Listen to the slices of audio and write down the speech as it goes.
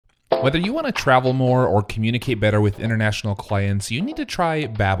Whether you want to travel more or communicate better with international clients, you need to try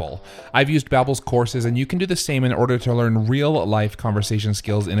Babbel. I've used Babbel's courses, and you can do the same in order to learn real-life conversation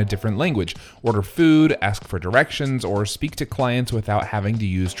skills in a different language, order food, ask for directions, or speak to clients without having to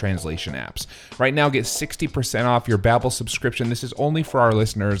use translation apps. Right now, get 60% off your Babbel subscription. This is only for our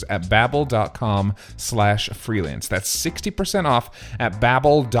listeners at babbel.com/freelance. That's 60% off at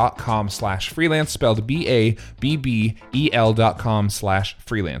babbel.com/freelance, spelled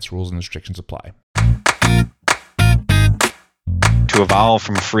BABBEL.com/freelance. Rules and restrictions apply. To evolve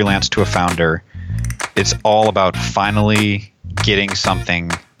from a freelance to a founder, it's all about finally getting something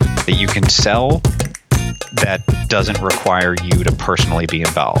that you can sell that doesn't require you to personally be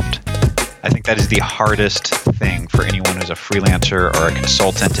involved. I think that is the hardest thing for anyone who's a freelancer or a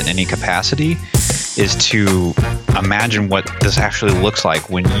consultant in any capacity, is to imagine what this actually looks like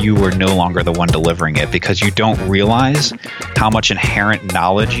when you are no longer the one delivering it, because you don't realize how much inherent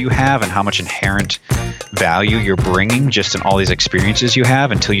knowledge you have and how much inherent value you're bringing just in all these experiences you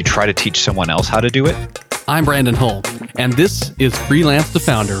have until you try to teach someone else how to do it. I'm Brandon Hull, and this is Freelance to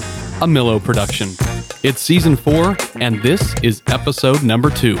Founder, a Millo production. It's season 4, and this is episode number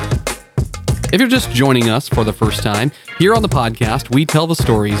 2. If you're just joining us for the first time, here on the podcast, we tell the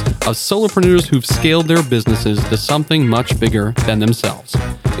stories of solopreneurs who've scaled their businesses to something much bigger than themselves.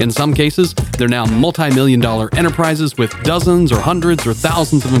 In some cases, they're now multi-million-dollar enterprises with dozens or hundreds or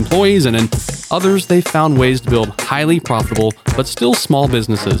thousands of employees, and in others, they've found ways to build highly profitable but still small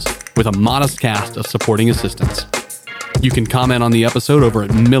businesses with a modest cast of supporting assistants. You can comment on the episode over at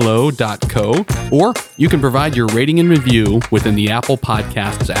millo.co, or you can provide your rating and review within the Apple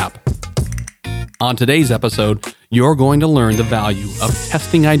Podcasts app. On today's episode, you're going to learn the value of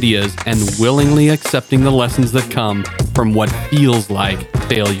testing ideas and willingly accepting the lessons that come from what feels like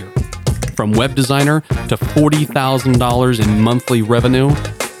failure. From web designer to $40,000 in monthly revenue,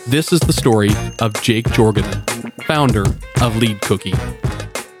 this is the story of Jake Jorgensen, founder of Lead Cookie.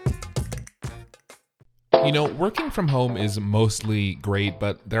 You know, working from home is mostly great,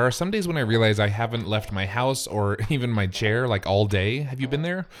 but there are some days when I realize I haven't left my house or even my chair like all day. Have you been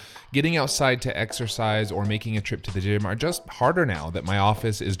there? Getting outside to exercise or making a trip to the gym are just harder now that my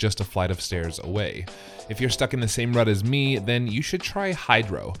office is just a flight of stairs away. If you're stuck in the same rut as me, then you should try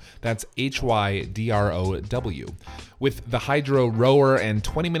Hydrow. That's HYDROW. With the Hydrow rower and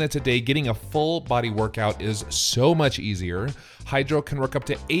 20 minutes a day, getting a full body workout is so much easier. Hydrow can work up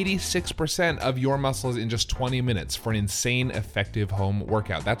to 86% of your muscles in just 20 minutes for an insane effective home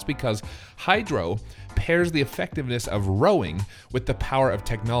workout. That's because Hydrow pairs the effectiveness of rowing with the power of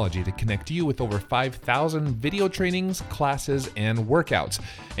technology to connect you with over 5,000 video trainings, classes, and workouts.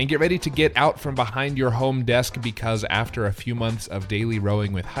 And get ready to get out from behind your home desk, because after a few months of daily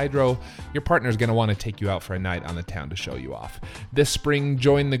rowing with Hydrow, your partner's going to want to take you out for a night on the town to show you off. This spring,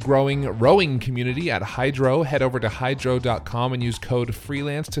 join the growing rowing community at Hydrow. Head over to hydrow.com and use code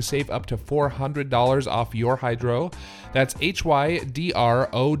FREELANCE to save up to $400 off your Hydrow. That's HYDROW.com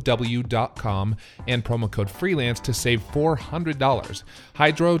and promo code FREELANCE to save $400.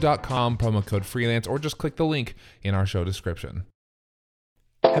 Hydrow.com, promo code FREELANCE, or just click the link in our show description.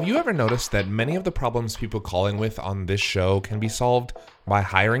 Have you ever noticed that many of the problems people call in with on this show can be solved by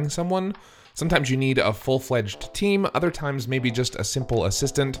hiring someone? Sometimes you need a full-fledged team, other times maybe just a simple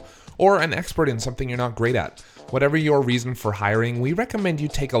assistant, or an expert in something you're not great at. Whatever your reason for hiring, we recommend you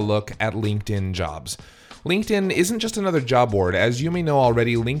take a look at LinkedIn Jobs. LinkedIn isn't just another job board. As you may know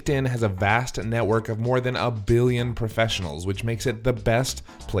already, LinkedIn has a vast network of more than 1 billion professionals, which makes it the best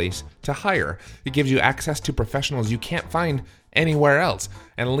place to hire. It gives you access to professionals you can't find anywhere else.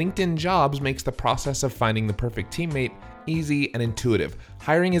 And LinkedIn Jobs makes the process of finding the perfect teammate easy and intuitive.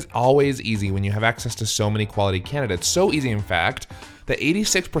 Hiring is always easy when you have access to so many quality candidates. So easy, in fact, that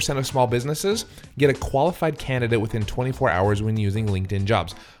 86% of small businesses get a qualified candidate within 24 hours when using LinkedIn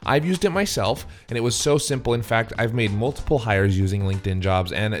Jobs. I've used it myself, and it was so simple. In fact, I've made multiple hires using LinkedIn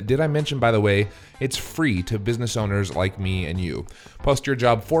Jobs. And did I mention, by the way, it's free to business owners like me and you. Post your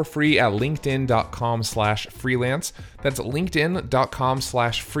job for free at linkedin.com/freelance. That's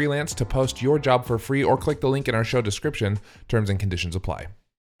linkedin.com/freelance to post your job for free, or click the link in our show description. Terms and conditions apply.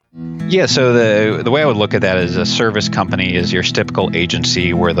 Yeah, so the way I would look at that is a service company is your typical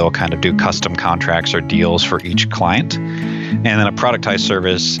agency where they'll kind of do custom contracts or deals for each client. And then a productized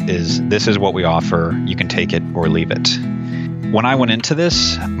service is, this is what we offer, you can take it or leave it. When I went into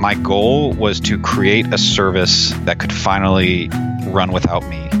this, my goal was to create a service that could finally run without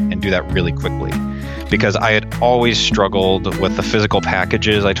me and do that really quickly. Because I had always struggled with the physical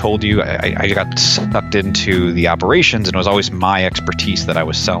packages. I told you, I got sucked into the operations, and it was always my expertise that I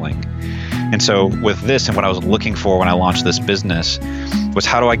was selling. And so with this, and what I was looking for when I launched this business was,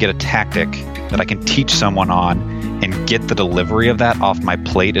 how do I get a tactic that I can teach someone on and get the delivery of that off my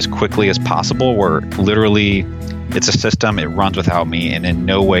plate as quickly as possible, where literally it's a system, it runs without me, and in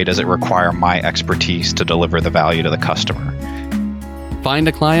no way does it require my expertise to deliver the value to the customer. Find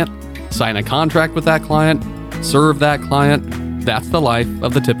a client, sign a contract with that client, serve that client. That's the life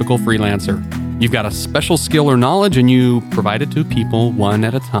of the typical freelancer. You've got a special skill or knowledge and you provide it to people one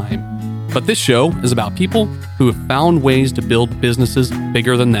at a time. But this show is about people who have found ways to build businesses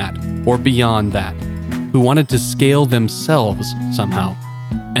bigger than that or beyond that, who wanted to scale themselves somehow.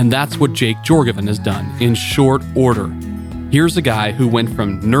 And that's what Jake Jorgensen has done in short order. Here's a guy who went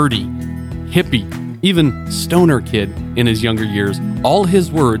from nerdy, hippie, even stoner kid in his younger years, all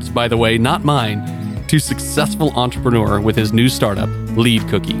his words, by the way, not mine, to successful entrepreneur with his new startup, Lead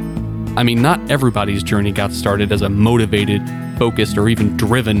Cookie. I mean, not everybody's journey got started as a motivated, focused, or even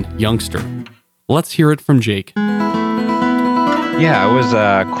driven youngster. Let's hear it from Jake. Yeah, I was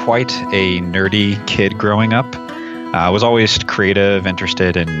quite a nerdy kid growing up. I was always creative,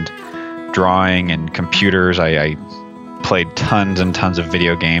 interested in drawing and computers. I played tons and tons of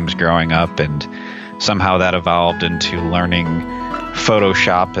video games growing up, and somehow that evolved into learning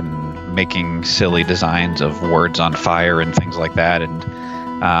Photoshop and making silly designs of words on fire and things like that. And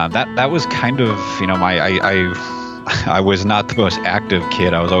that was kind of, I was not the most active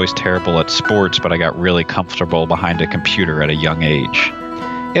kid. I was always terrible at sports, but I got really comfortable behind a computer at a young age.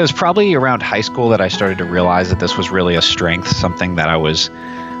 It was probably around high school that I started to realize that this was really a strength, something that I was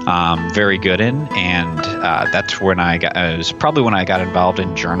very good in. And that's when it was probably when I got involved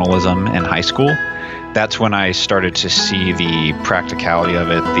in journalism in high school. That's when I started to see the practicality of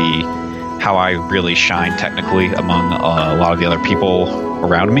it, how I really shine technically among a lot of the other people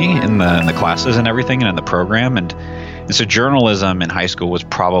around me in the classes and everything and in the program. And so journalism in high school was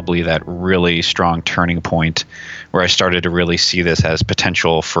probably that really strong turning point where I started to really see this as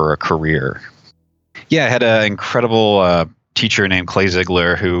potential for a career. Yeah, I had an incredible teacher named Clay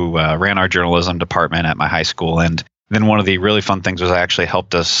Ziegler who ran our journalism department at my high school. And then one of the really fun things was I actually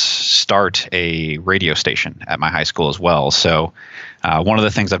helped us start a radio station at my high school as well. So one of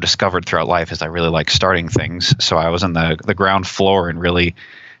the things I've discovered throughout life is I really like starting things. So I was in the ground floor and really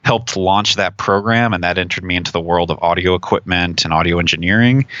helped launch that program, and that entered me into the world of audio equipment and audio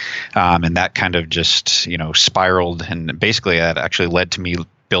engineering. And that kind of just, spiraled, and basically that actually led to me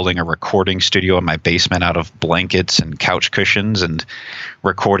building a recording studio in my basement out of blankets and couch cushions and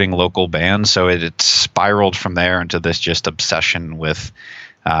recording local bands. So it spiraled from there into this just obsession with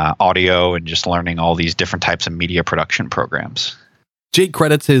audio and just learning all these different types of media production programs. Jake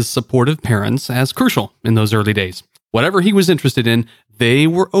credits his supportive parents as crucial in those early days. Whatever he was interested in, they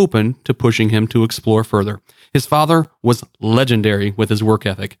were open to pushing him to explore further. His father was legendary with his work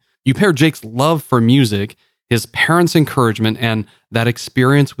ethic. You pair Jake's love for music, his parents' encouragement, and that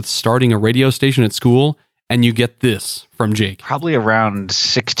experience with starting a radio station at school, and you get this from Jake. Probably around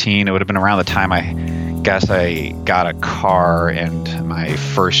 16, it would have been around the time I guess I got a car and my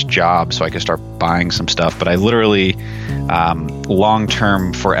first job so I could start buying some stuff. But I literally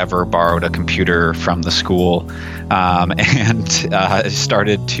long-term forever borrowed a computer from the school and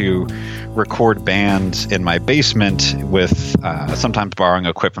started to record bands in my basement with sometimes borrowing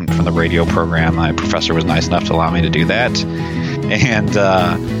equipment from the radio program. My professor was nice enough to allow me to do that. And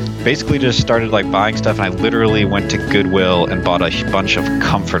basically just started buying stuff, and I literally went to Goodwill and bought a bunch of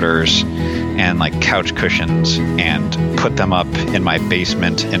comforters and couch cushions and put them up in my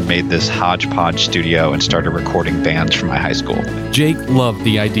basement and made this hodgepodge studio and started recording bands from my high school. Jake loved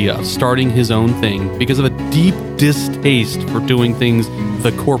the idea of starting his own thing because of a deep distaste for doing things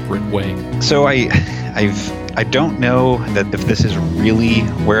the corporate way. So I don't know that if this is really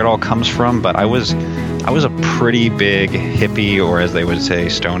where it all comes from, but I was a pretty big hippie, or as they would say,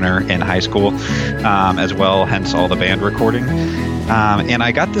 stoner in high school as well, hence all the band recording. And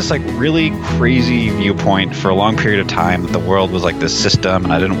I got this really crazy viewpoint for a long period of time that the world was this system,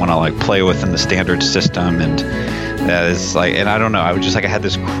 and I didn't want to play within the standard system. And it's and I don't know, I was just I had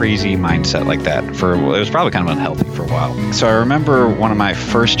this crazy mindset like that it was probably kind of unhealthy for a while. So I remember one of my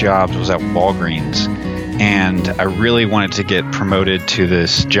first jobs was at Walgreens. And I really wanted to get promoted to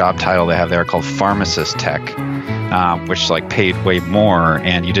this job title they have there called pharmacist tech, which paid way more,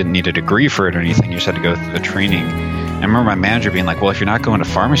 and you didn't need a degree for it or anything. You just had to go through the training. And I remember my manager being well, if you're not going to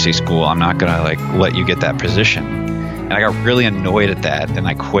pharmacy school, I'm not going to let you get that position. And I got really annoyed at that, and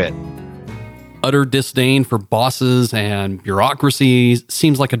I quit. Utter disdain for bosses and bureaucracy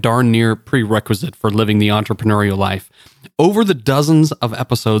seems like a darn near prerequisite for living the entrepreneurial life. Over the dozens of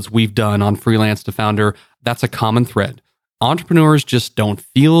episodes we've done on Freelance to Founder, that's a common thread. entrepreneurs just don't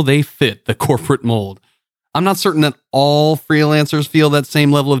feel they fit the corporate mold. I'm not certain that all freelancers feel that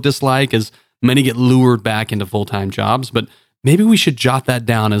same level of dislike, as many get lured back into full-time jobs, but maybe we should jot that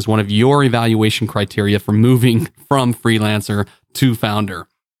down as one of your evaluation criteria for moving from freelancer to founder.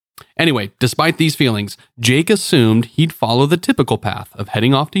 Anyway, despite these feelings, Jake assumed he'd follow the typical path of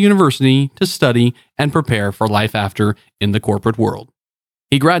heading off to university to study and prepare for life after in the corporate world.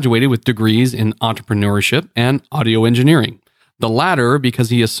 He graduated with degrees in entrepreneurship and audio engineering. The latter because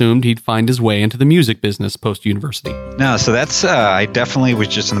he assumed he'd find his way into the music business post-university. No, so that's, I definitely was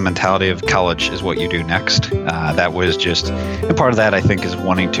just in the mentality of college is what you do next. That was just, and part of that I think is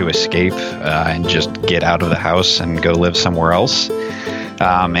wanting to escape and just get out of the house and go live somewhere else.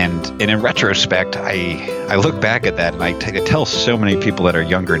 And in retrospect, I look back at that and I tell so many people that are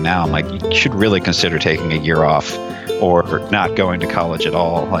younger now, I'm like, you should really consider taking a year off or not going to college at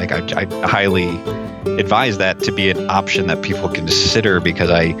all. Like I highly advise that to be an option that people consider,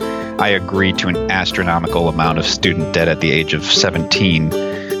 because I agreed to an astronomical amount of student debt at the age of 17.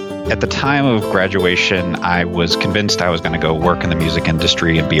 At the time of graduation, I was convinced I was going to go work in the music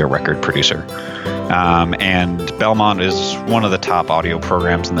industry and be a record producer. And Belmont is one of the top audio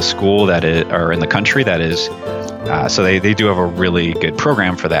programs in the school or in the country. That is, so they do have a really good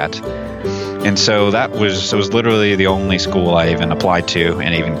program for that. And so it was literally the only school I even applied to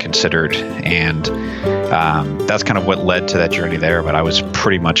and even considered. And that's kind of what led to that journey there. But I was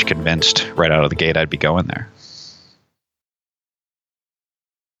pretty much convinced right out of the gate I'd be going there.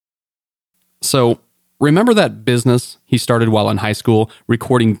 So, remember that business he started while in high school,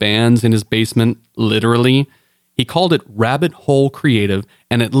 recording bands in his basement, literally? He called it Rabbit Hole Creative,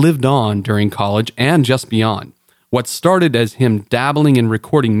 and it lived on during college and just beyond. What started as him dabbling in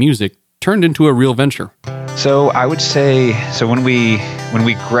recording music turned into a real venture. So I would say, when we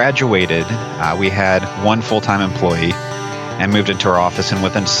graduated, we had one full-time employee and moved into our office, and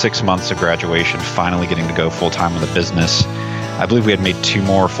within 6 months of graduation, finally getting to go full-time with the business. I believe we had made 2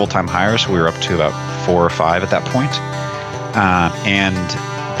 more full-time hires, so we were up to about 4 or 5 at that point. And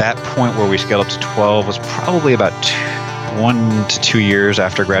that point where we scaled up to 12 was probably about 1 to 2 years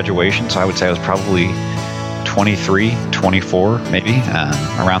after graduation. So I would say I was probably 23, 24, maybe,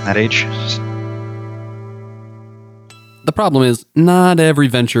 around that age. The problem is, not every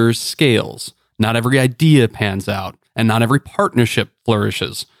venture scales, not every idea pans out, and not every partnership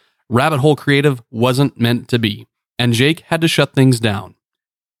flourishes. Rabbit Hole Creative wasn't meant to be, and Jake had to shut things down.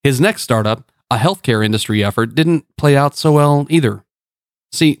 His next startup, a healthcare industry effort, didn't play out so well either.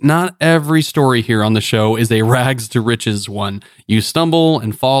 See, not every story here on the show is a rags to riches one. You stumble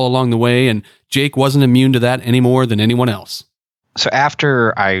and fall along the way, and Jake wasn't immune to that any more than anyone else. So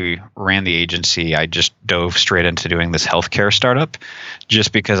after I ran the agency, I just dove straight into doing this healthcare startup,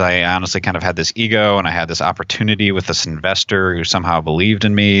 just because I honestly kind of had this ego and I had this opportunity with this investor who somehow believed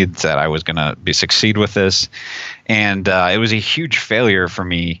in me that I was going to succeed with this. And it was a huge failure for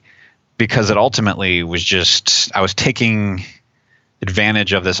me, because it ultimately was just, I was taking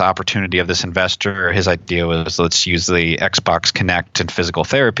advantage of this opportunity of this investor. His idea was, let's use the Xbox Connect and physical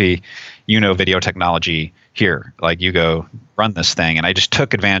therapy, video technology here, like you go run this thing. And I just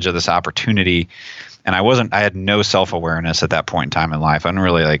took advantage of this opportunity. And I had no self-awareness at that point in time in life. I didn't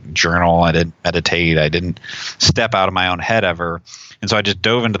really journal. I didn't meditate. I didn't step out of my own head ever. And so I just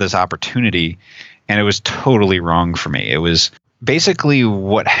dove into this opportunity, and it was totally wrong for me. It was basically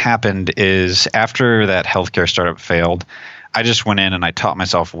what happened is, after that healthcare startup failed, I just went in and I taught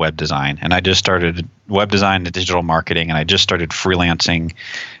myself web design, and I just started web design and digital marketing, and I just started freelancing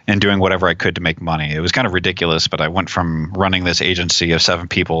and doing whatever I could to make money. It was kind of ridiculous, but I went from running this agency of 7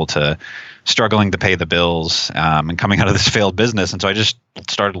 people to struggling to pay the bills and coming out of this failed business. And so I just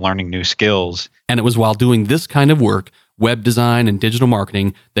started learning new skills. And it was while doing this kind of work, web design and digital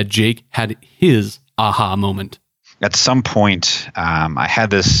marketing, that Jake had his aha moment. At some point, I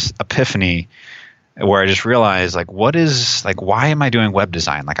had this epiphany where I just realized, why am I doing web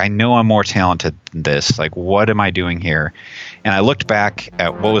design? I know I'm more talented than this. What am I doing here? And I looked back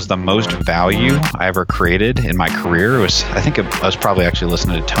at what was the most value I ever created in my career. I was probably actually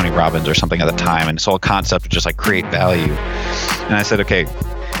listening to Tony Robbins or something at the time, and this whole concept of just create value. And I said, okay.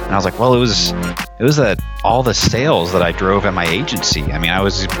 And I was like, well, it was all the sales that I drove at my agency. I mean, I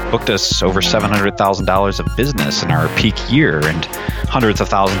was booked us over $700,000 of business in our peak year, and hundreds of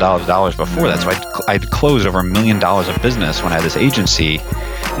thousands of dollars before that. So I'd closed over $1 million of business when I had this agency.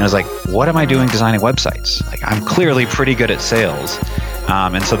 And I was like, what am I doing designing websites? I'm clearly pretty good at sales.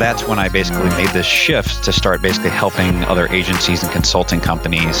 And so that's when I basically made this shift to start basically helping other agencies and consulting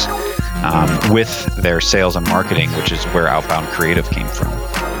companies with their sales and marketing, which is where Outbound Creative came from.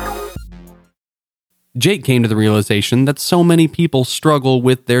 Jake came to the realization that so many people struggle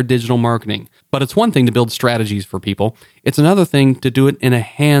with their digital marketing. But it's one thing to build strategies for people. It's another thing to do it in a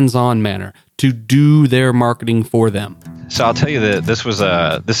hands-on manner, to do their marketing for them. So I'll tell you that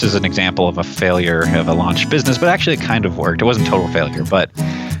this is an example of a failure of a launched business, but actually it kind of worked. It wasn't total failure, but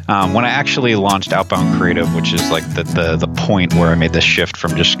when I actually launched Outbound Creative, which is like the point where I made this shift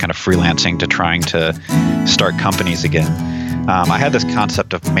from just kind of freelancing to trying to start companies again, I had this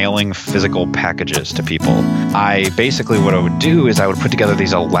concept of mailing physical packages to people. What I would do is I would put together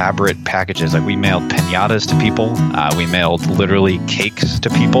these elaborate packages. Like we mailed piñatas to people. We mailed literally cakes to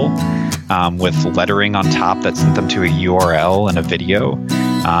people with lettering on top that sent them to a URL and a video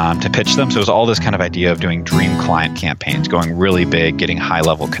to pitch them. So it was all this kind of idea of doing dream client campaigns, going really big, getting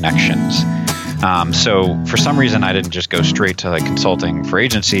high-level connections. So for some reason, I didn't just go straight to like consulting for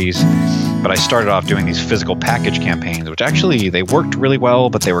agencies, but I started off doing these physical package campaigns, which actually they worked really well,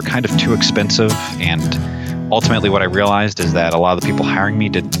 but they were kind of too expensive. And ultimately what I realized is that a lot of the people hiring me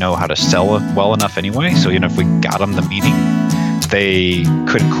didn't know how to sell well enough anyway. So if we got them the meeting, they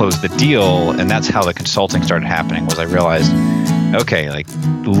couldn't close the deal. And that's how the consulting started happening, was I realized, okay, like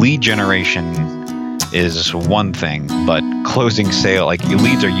lead generation is one thing, but closing sale, like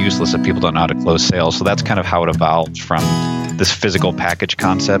leads are useless if people don't know how to close sales. So that's kind of how it evolved from this physical package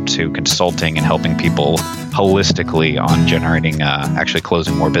concept to consulting and helping people holistically on generating, actually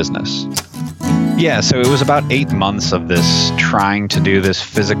closing more business. Yeah, so it was about 8 months of this trying to do this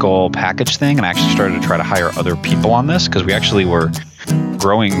physical package thing, and I actually started to try to hire other people on this because we actually were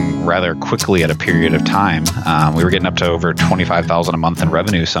growing rather quickly at a period of time. We were getting up to over $25,000 a month in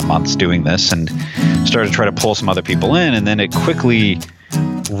revenue some months doing this, and started to try to pull some other people in. And then it quickly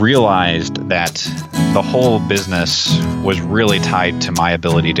realized that the whole business was really tied to my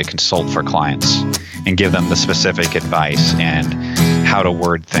ability to consult for clients and give them the specific advice and how to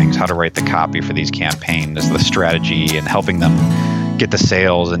word things, how to write the copy for these campaigns, the strategy, and helping them get the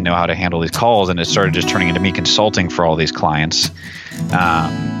sales and know how to handle these calls. And it started just turning into me consulting for all these clients,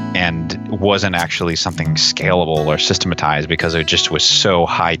 and wasn't actually something scalable or systematized because it just was so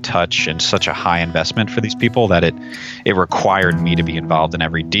high touch and such a high investment for these people that it required me to be involved in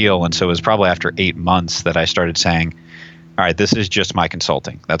every deal. And so it was probably after 8 months that I started saying, all right, this is just my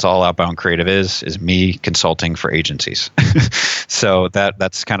consulting. That's all Outbound Creative is me consulting for agencies. So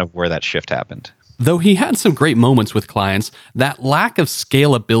that's kind of where that shift happened. Though he had some great moments with clients, that lack of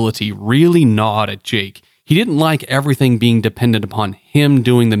scalability really gnawed at Jake. He didn't like everything being dependent upon him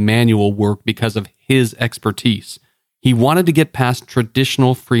doing the manual work because of his expertise. He wanted to get past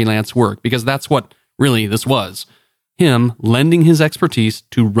traditional freelance work because that's what really this was. Him lending his expertise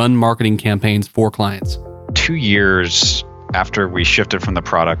to run marketing campaigns for clients. 2 years after we shifted from the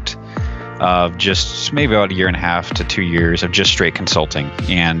product of just maybe about 1.5 to 2 years of just straight consulting.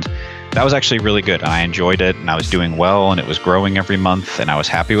 And that was actually really good. I enjoyed it, and I was doing well, and it was growing every month, and I was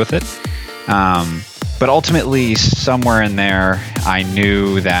happy with it. But ultimately, somewhere in there, I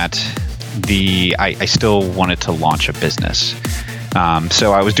knew that I still wanted to launch a business.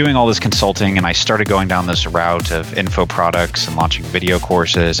 So I was doing all this consulting, and I started going down this route of info products and launching video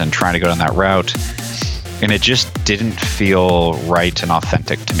courses and trying to go down that route. And it just didn't feel right and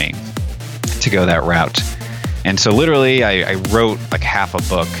authentic to me to go that route. And so literally I wrote like half a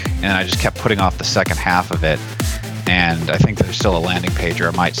book, and I just kept putting off the second half of it. And I think there's still a landing page, or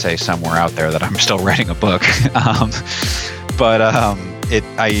it might say somewhere out there that I'm still writing a book.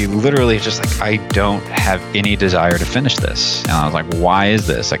 I literally just like, I don't have any desire to finish this. And I was like, why is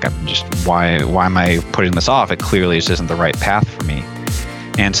this? Like, why am I putting this off? It clearly just isn't the right path for me.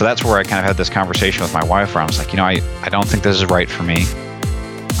 And so that's where I kind of had this conversation with my wife where I was like, I don't think this is right for me.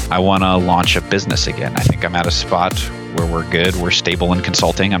 I want to launch a business again. I think I'm at a spot where we're good. We're stable in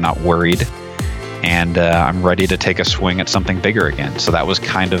consulting. I'm not worried. And I'm ready to take a swing at something bigger again. So that was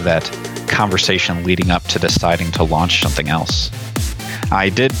kind of that conversation leading up to deciding to launch something else. I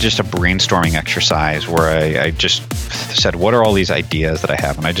did just a brainstorming exercise where I just said, what are all these ideas that I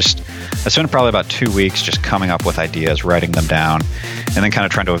have? And I spent probably about 2 weeks just coming up with ideas, writing them down, and then kind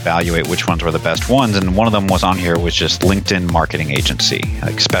of trying to evaluate which ones were the best ones. And one of them was on here was just LinkedIn marketing agency,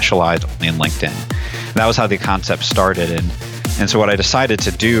 like specialized only in LinkedIn. And that was how the concept started. And so what I decided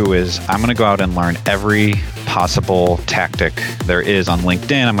to do is I'm going to go out and learn every possible tactic there is on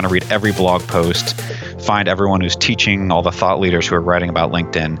LinkedIn. I'm going to read every blog post, find everyone who's teaching, all the thought leaders who are writing about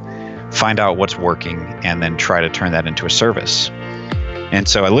LinkedIn, find out what's working, and then try to turn that into a service. And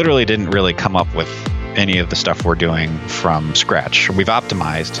so I literally didn't really come up with any of the stuff we're doing from scratch. We've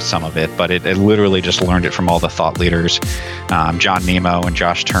optimized some of it, but it literally just learned it from all the thought leaders, John Nemo and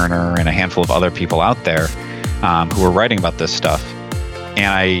Josh Turner and a handful of other people out there who were writing about this stuff. and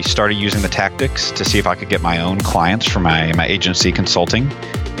I started using the tactics to see if I could get my own clients for my agency consulting,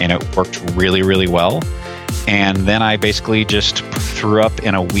 and it worked really, really well. And then I basically just threw up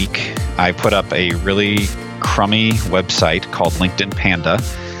in a week. I put up a really crummy website called LinkedIn Panda,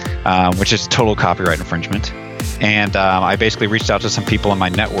 which is total copyright infringement. And I basically reached out to some people in my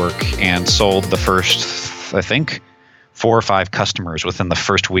network and sold the first, I think, 4 or 5 customers within the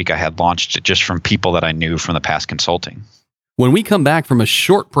first week I had launched it, just from people that I knew from the past consulting. When we come back from a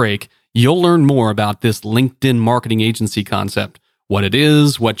short break, you'll learn more about this LinkedIn marketing agency concept, what it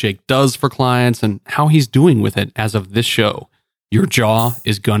is, what Jake does for clients, and how he's doing with it as of this show. Your jaw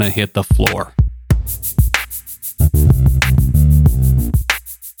is gonna hit the floor.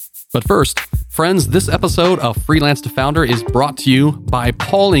 But first, friends, this episode of Freelance to Founder is brought to you by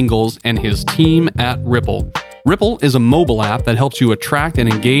Paul Ingalls and his team at Ripple. Ripple is a mobile app that helps you attract and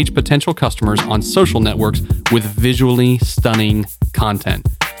engage potential customers on social networks with visually stunning content.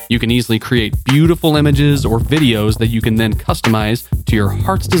 You can easily create beautiful images or videos that you can then customize to your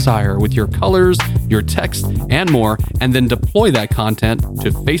heart's desire with your colors, your text, and more, and then deploy that content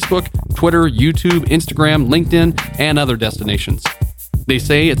to Facebook, Twitter, YouTube, Instagram, LinkedIn, and other destinations. They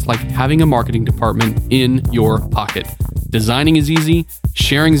say it's like having a marketing department in your pocket. Designing is easy,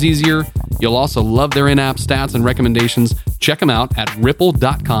 sharing is easier. You'll also love their in-app stats and recommendations. Check them out at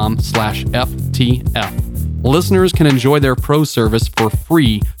ripple.com/FTF. Listeners can enjoy their pro service for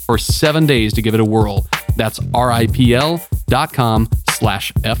free for 7 days to give it a whirl. That's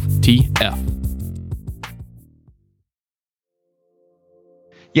RIPL.com/FTF.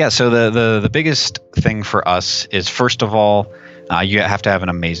 Yeah, so the biggest thing for us is, first of all, you have to have an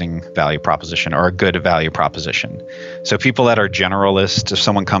amazing value proposition or a good value proposition. So people that are generalists, if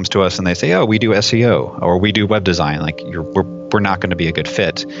someone comes to us and they say, "Oh, we do SEO or we do web design," like we're not going to be a good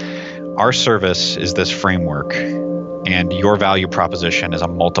fit. Our service is this framework, and your value proposition is a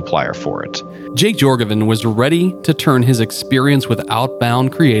multiplier for it. Jake Jorgensen was ready to turn his experience with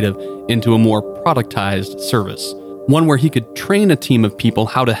outbound creative into a more productized service, one where he could train a team of people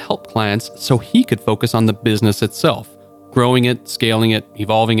how to help clients so he could focus on the business itself, growing it, scaling it,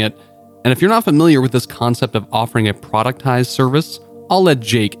 evolving it. And if you're not familiar with this concept of offering a productized service, I'll let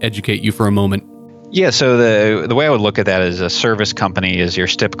Jake educate you for a moment. Yeah, so the way I would look at that is a service company is your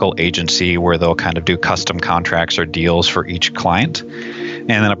typical agency where they'll kind of do custom contracts or deals for each client. And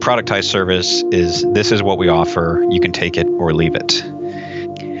then a productized service is, this is what we offer, you can take it or leave it.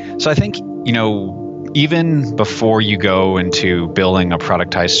 So I think, even before you go into building a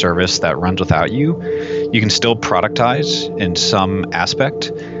productized service that runs without you, you can still productize in some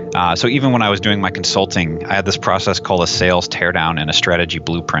aspect. So even when I was doing my consulting, I had this process called a sales teardown and a strategy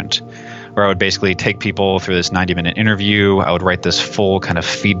blueprint, where I would basically take people through this 90-minute interview. I would write this full kind of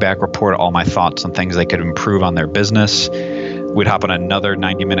feedback report, all my thoughts on things they could improve on their business. We'd hop on another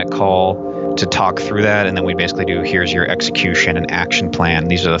 90-minute call to talk through that, and then we'd basically do, here's your execution and action plan.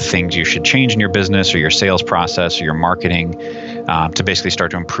 These are the things you should change in your business or your sales process or your marketing to basically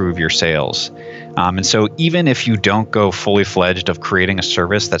start to improve your sales. And so even if you don't go fully fledged of creating a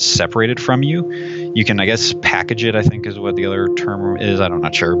service that's separated from you, you can, I guess, package it, I think is what the other term is. I'm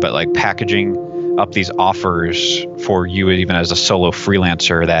not sure, but like packaging up these offers for you even as a solo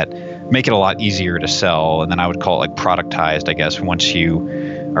freelancer that make it a lot easier to sell. And then I would call it like productized, I guess, once you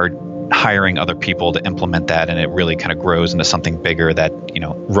are hiring other people to implement that and it really kind of grows into something bigger that,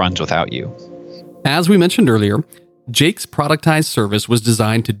 runs without you. As we mentioned earlier, Jake's productized service was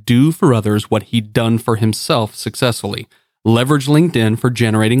designed to do for others what he'd done for himself successfully, leverage LinkedIn for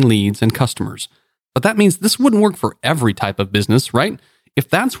generating leads and customers. But that means this wouldn't work for every type of business, right? If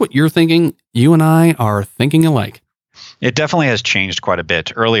that's what you're thinking, you and I are thinking alike. It definitely has changed quite a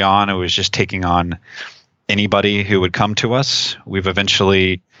bit. Early on, it was just taking on anybody who would come to us. We've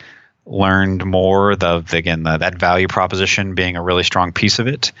eventually learned more, that value proposition being a really strong piece of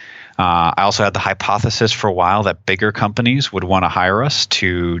it. I also had the hypothesis for a while that bigger companies would want to hire us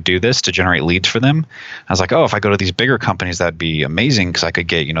to do this, to generate leads for them. I was like, if I go to these bigger companies, that'd be amazing because I could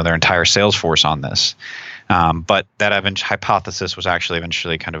get, their entire sales force on this. But that hypothesis was actually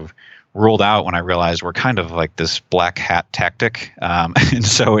eventually kind of ruled out when I realized we're kind of like this black hat tactic. And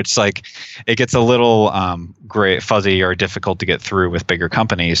so it's like, it gets a little gray, fuzzy or difficult to get through with bigger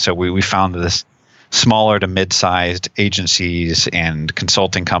companies. So we found this smaller to mid-sized agencies and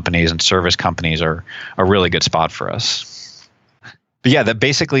consulting companies and service companies are a really good spot for us. But yeah,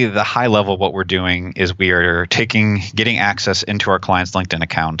 basically the high level, what we're doing is we are getting access into our clients' LinkedIn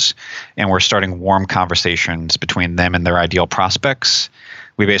accounts, and we're starting warm conversations between them and their ideal prospects.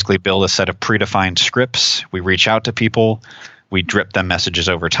 We basically build a set of predefined scripts. We reach out to people. We drip them messages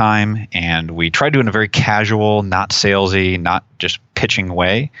over time, and we try to do it in a very casual, not salesy, not just pitching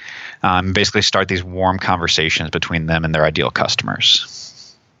way. Basically start these warm conversations between them and their ideal customers.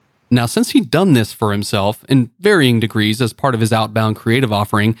 Now, since he'd done this for himself in varying degrees as part of his outbound creative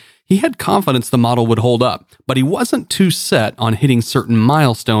offering, he had confidence the model would hold up, but he wasn't too set on hitting certain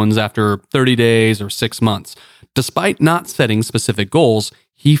milestones after 30 days or 6 months. Despite not setting specific goals,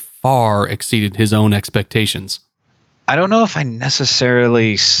 he far exceeded his own expectations. I don't know if I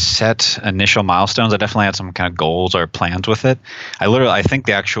necessarily set initial milestones. I definitely had some kind of goals or plans with it. I think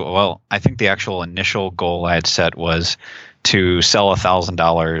the actual initial goal I had set was to sell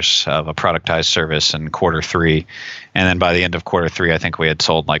 $1,000 of a productized service in quarter 3. And then by the end of quarter 3, I think we had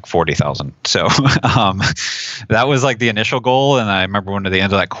sold like 40,000. So that was like the initial goal. And I remember when at the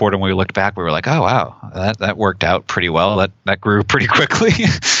end of that quarter, when we looked back, we were like, oh, wow, that worked out pretty well. That grew pretty quickly.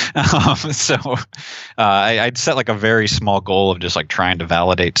 I'd set like a very small goal of just like trying to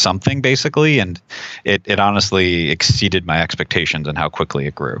validate something basically. And it honestly exceeded my expectations and how quickly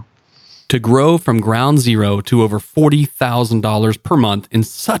it grew. To grow from ground zero to over $40,000 per month in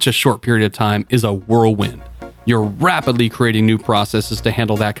such a short period of time is a whirlwind. You're rapidly creating new processes to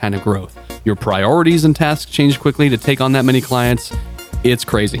handle that kind of growth. Your priorities and tasks change quickly to take on that many clients. It's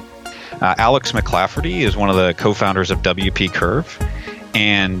crazy. Alex McLafferty is one of the co-founders of WP Curve,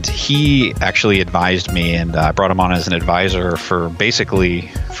 and he actually advised me, and I brought him on as an advisor for basically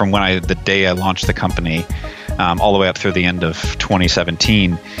from the day I launched the company all the way up through the end of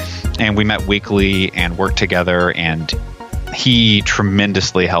 2017. And we met weekly and worked together, and he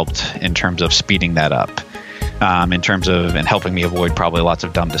tremendously helped in terms of speeding that up, and helping me avoid probably lots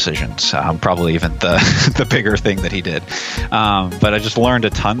of dumb decisions, probably even the bigger thing that he did. But I just learned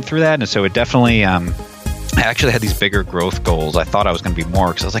a ton through that, and so it definitely I actually had these bigger growth goals. I thought I was going to be more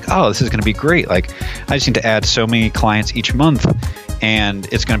because I was like, oh, this is going to be great. Like, I just need to add so many clients each month, and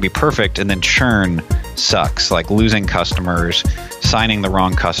it's going to be perfect. And then churn sucks, like losing customers, signing the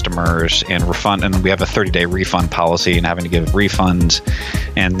wrong customers, and refund. And we have a 30-day refund policy and having to give refunds,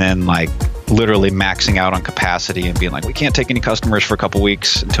 and then like literally maxing out on capacity and being like, we can't take any customers for a couple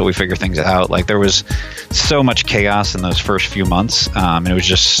weeks until we figure things out. Like, there was so much chaos in those first few months. And it was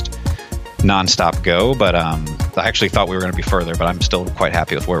just nonstop go. But I actually thought we were going to be further, but I'm still quite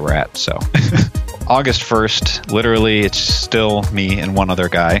happy with where we're at. So August 1st, literally, it's still me and one other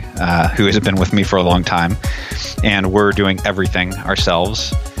guy who has been with me for a long time. And we're doing everything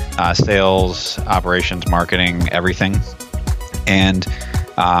ourselves, sales, operations, marketing, everything. And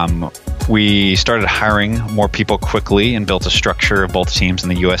we started hiring more people quickly and built a structure of both teams in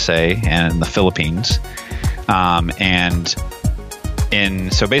the USA and the Philippines.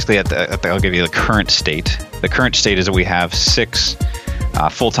 So basically, I'll give you the current state. The current state is that we have 6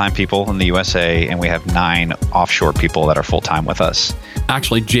 full-time people in the USA, and we have 9 offshore people that are full-time with us.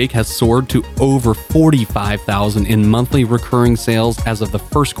 Actually, Jake has soared to over $45,000 in monthly recurring sales as of the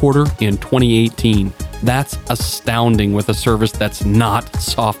first quarter in 2018. That's astounding with a service that's not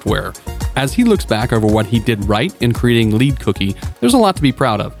software. As he looks back over what he did right in creating Lead Cookie, there's a lot to be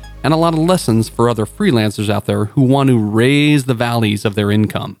proud of, and a lot of lessons for other freelancers out there who want to raise the valleys of their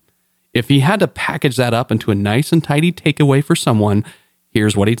income. If he had to package that up into a nice and tidy takeaway for someone,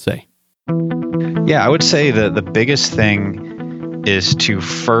 here's what he'd say. Yeah, I would say the biggest thing is to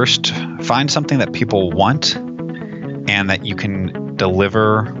first find something that people want and that you can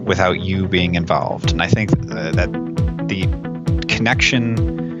deliver without you being involved. And I think that the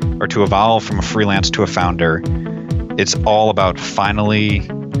connection, or to evolve from a freelance to a founder, it's all about finally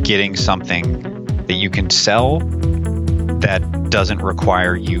getting something that you can sell that doesn't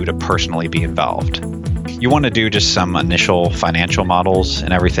require you to personally be involved. You want to do just some initial financial models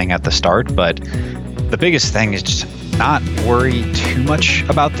and everything at the start, but the biggest thing is just not worry too much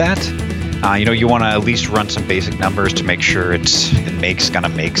about that. You want to at least run some basic numbers to make sure it's gonna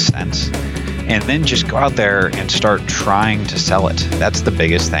make sense, and then just go out there and start trying to sell it. That's the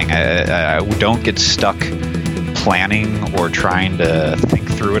biggest thing. I don't get stuck planning or trying to think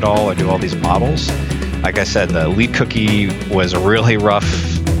through it all or do all these models. Like I said, the Lead Cookie was a really rough,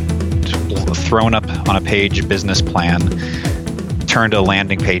 thrown up on a page business plan, turned a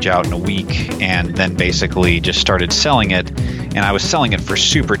landing page out in a week, and then basically just started selling it. And I was selling it for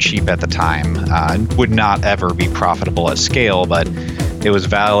super cheap at the time. Would not ever be profitable at scale, but it was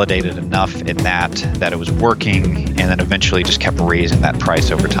validated enough in that it was working, and then eventually just kept raising that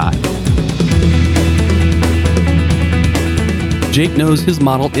price over time. Jake knows his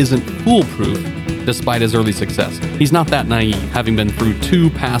model isn't foolproof despite his early success. He's not that naive, having been through 2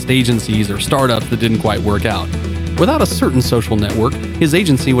 past agencies or startups that didn't quite work out. Without a certain social network, his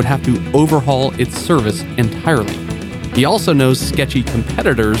agency would have to overhaul its service entirely. He also knows sketchy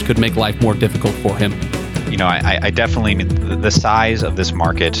competitors could make life more difficult for him. You know, I definitely mean the size of this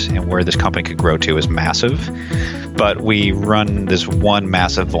market and where this company could grow to is massive. But we run this one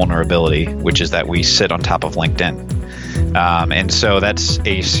massive vulnerability, which is that we sit on top of LinkedIn. And so that's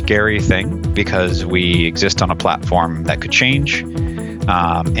a scary thing because we exist on a platform that could change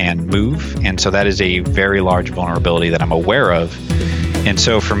and move. And so that is a very large vulnerability that I'm aware of. And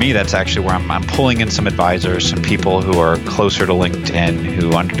so for me, that's actually where I'm pulling in some advisors, some people who are closer to LinkedIn,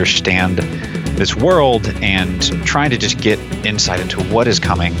 who understand this world, and trying to just get insight into what is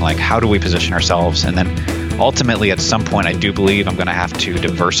coming, like how do we position ourselves. And then ultimately at some point, I do believe I'm going to have to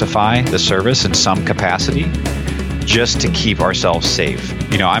diversify the service in some capacity just to keep ourselves safe.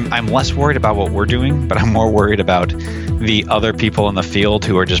 You know, I'm less worried about what we're doing, but I'm more worried about the other people in the field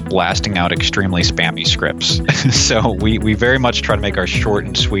who are just blasting out extremely spammy scripts. So we very much try to make our short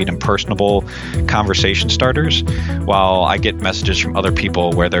and sweet and personable conversation starters, while I get messages from other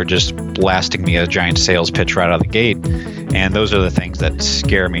people where they're just blasting me a giant sales pitch right out of the gate. And those are the things that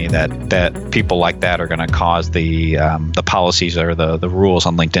scare me, that people like that are going to cause the policies or the rules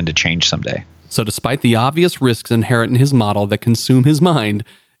on LinkedIn to change someday. So despite the obvious risks inherent in his model that consume his mind,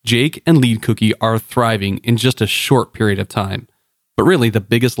 Jake and LeadCookie are thriving in just a short period of time. But really, the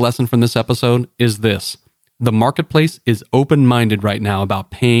biggest lesson from this episode is this. The marketplace is open-minded right now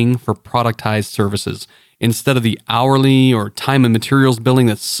about paying for productized services instead of the hourly or time and materials billing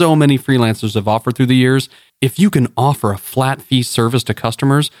that so many freelancers have offered through the years. If you can offer a flat fee service to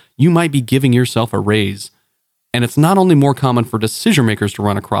customers, you might be giving yourself a raise. And it's not only more common for decision makers to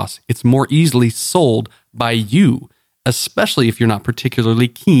run across, it's more easily sold by you, especially if you're not particularly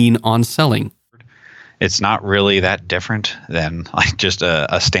keen on selling. It's not really that different than like just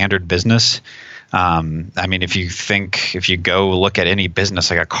a standard business. I mean, if you go look at any business,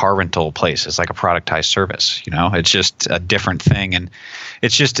 like a car rental place, it's like a productized service, you know, it's just a different thing. And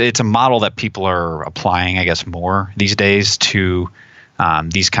it's a model that people are applying, I guess, more these days to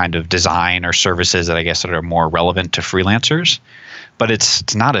these kind of design or services that I guess that are more relevant to freelancers. But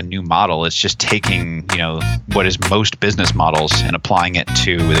it's not a new model. It's just taking, you know, what is most business models and applying it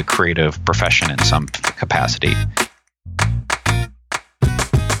to the creative profession in some capacity.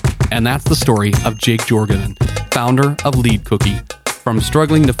 And that's the story of Jake Jorgensen, founder of LeadCookie. From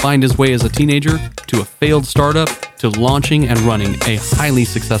struggling to find his way as a teenager, to a failed startup, to launching and running a highly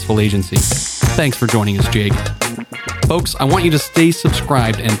successful agency. Thanks for joining us, Jake. Folks, I want you to stay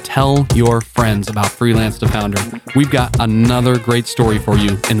subscribed and tell your friends about Freelance to Founder. We've got another great story for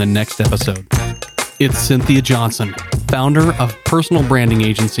you in the next episode. It's Cynthia Johnson, founder of personal branding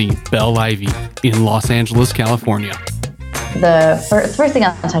agency Belle Ivy in Los Angeles, California. The first thing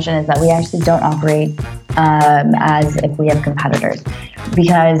I'll touch on is that we actually don't operate as if we have competitors,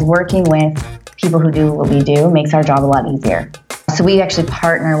 because working with people who do what we do makes our job a lot easier. So we actually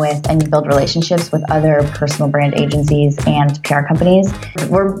partner with and build relationships with other personal brand agencies and PR companies.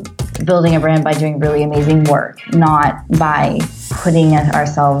 We're building a brand by doing really amazing work, not by putting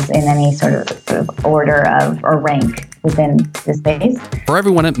ourselves in any sort of order of or rank within the space. For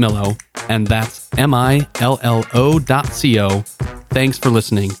everyone at Millo, and that's MILLO.co, thanks for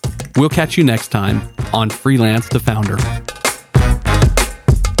listening. We'll catch you next time on Freelance to Founder.